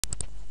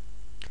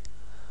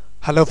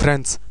Hello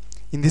friends,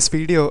 in this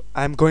video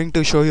I am going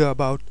to show you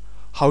about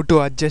how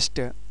to adjust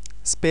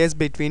space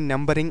between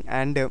numbering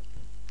and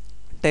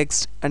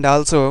text and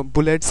also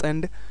bullets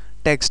and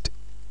text.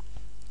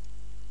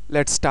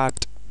 Let's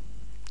start.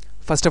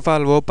 First of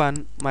all,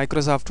 open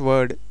Microsoft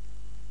Word.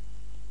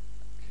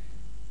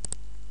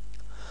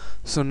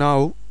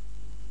 So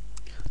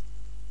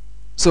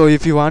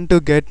if you want to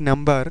get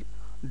number,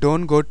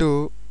 don't go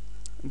to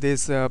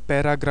this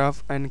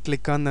paragraph and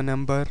click on the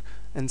number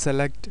and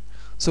select.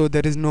 So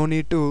there is no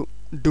need to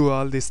do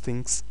all these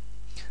things.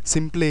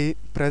 Simply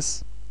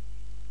press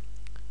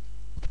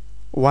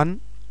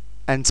 1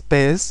 and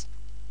space.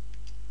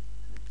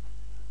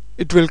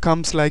 It will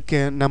comes like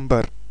a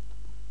number.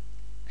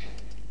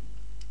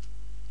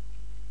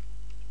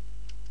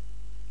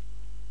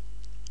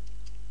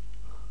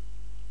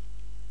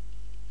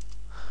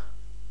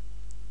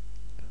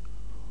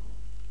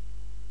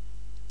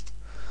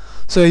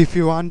 So if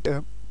you want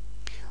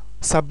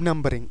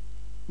subnumbering,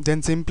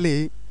 then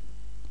simply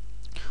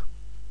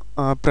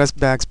press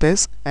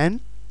backspace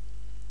and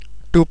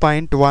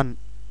 2.1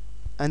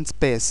 and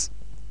space.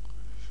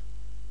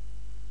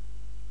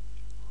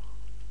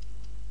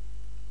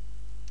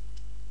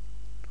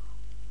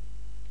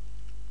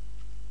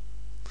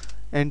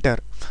 Enter.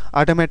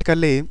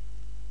 Automatically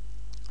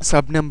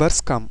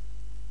subnumbers come.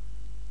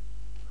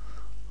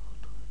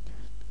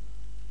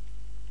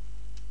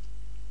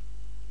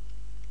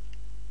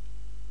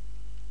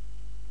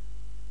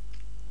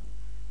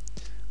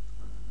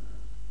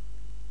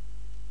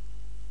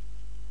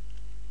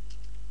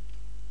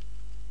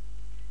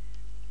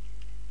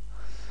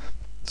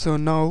 So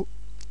now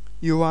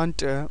you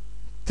want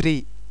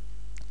 3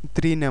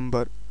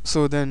 number,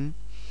 so then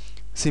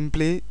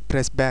simply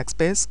press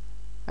backspace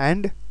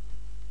and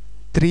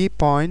 3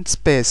 point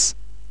space.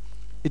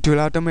 It will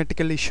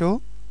automatically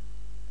show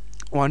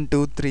 1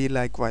 2 3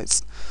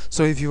 likewise.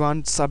 So if you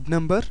want sub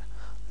number,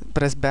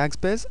 press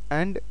backspace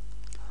and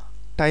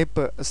type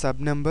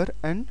sub number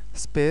and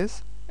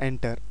space,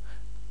 enter.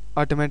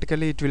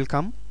 Automatically it will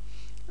come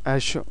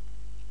as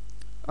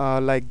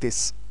like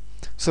this.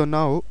 So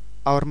now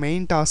our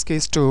main task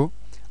is to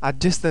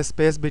adjust the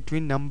space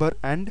between number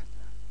and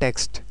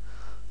text.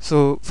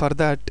 So for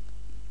that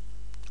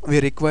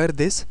we require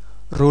this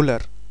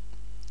ruler.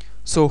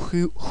 So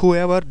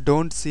whoever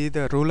don't see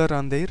the ruler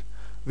on their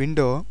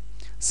window,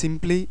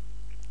 simply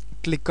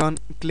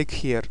click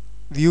here,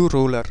 view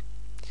ruler.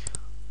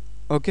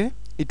 Okay,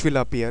 it will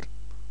appear.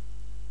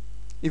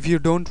 If you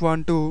don't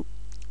want to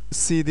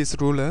see this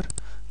ruler,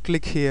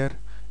 click here,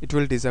 it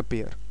will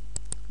disappear.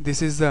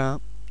 This is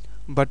the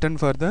button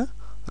for the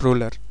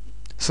ruler.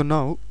 So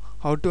now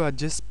how to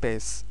adjust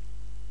space?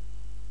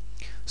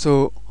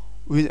 So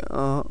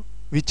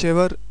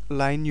whichever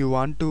line you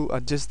want to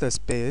adjust the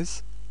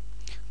space,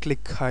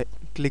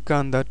 click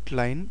on that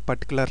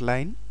particular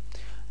line,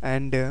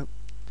 and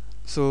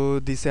so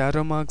this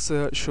arrow marks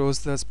shows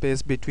the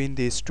space between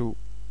these two.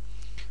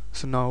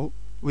 So now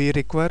we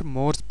require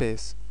more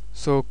space,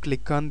 so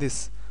click on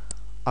this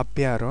up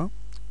arrow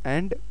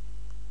and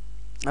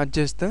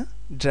adjust the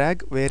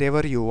drag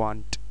wherever you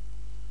want.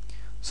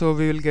 So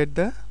we will get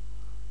the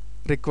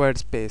required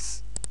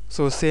space.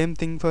 So same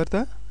thing for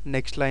the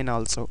next line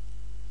also,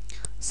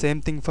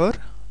 same thing for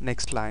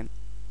next line.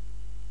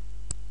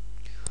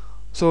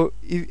 So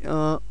if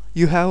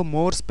you have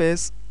more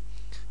space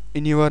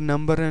in your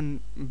number and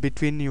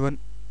between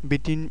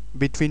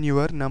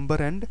your number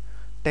and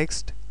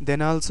text,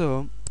 then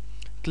also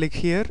click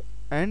here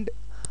and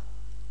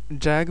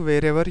drag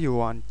wherever you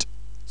want.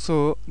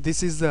 So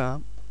this is the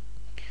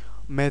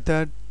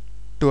method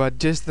to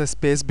adjust the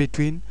space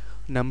between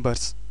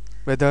numbers,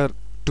 whether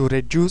to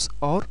reduce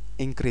or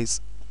increase.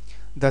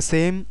 The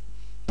same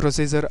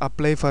procedure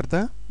apply for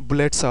the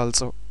bullets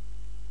also.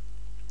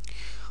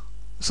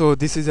 So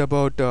this is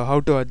about how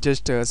to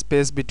adjust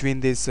space between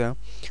these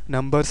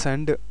numbers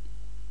and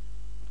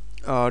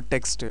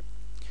text.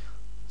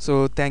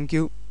 So thank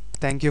you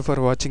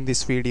for watching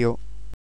this video.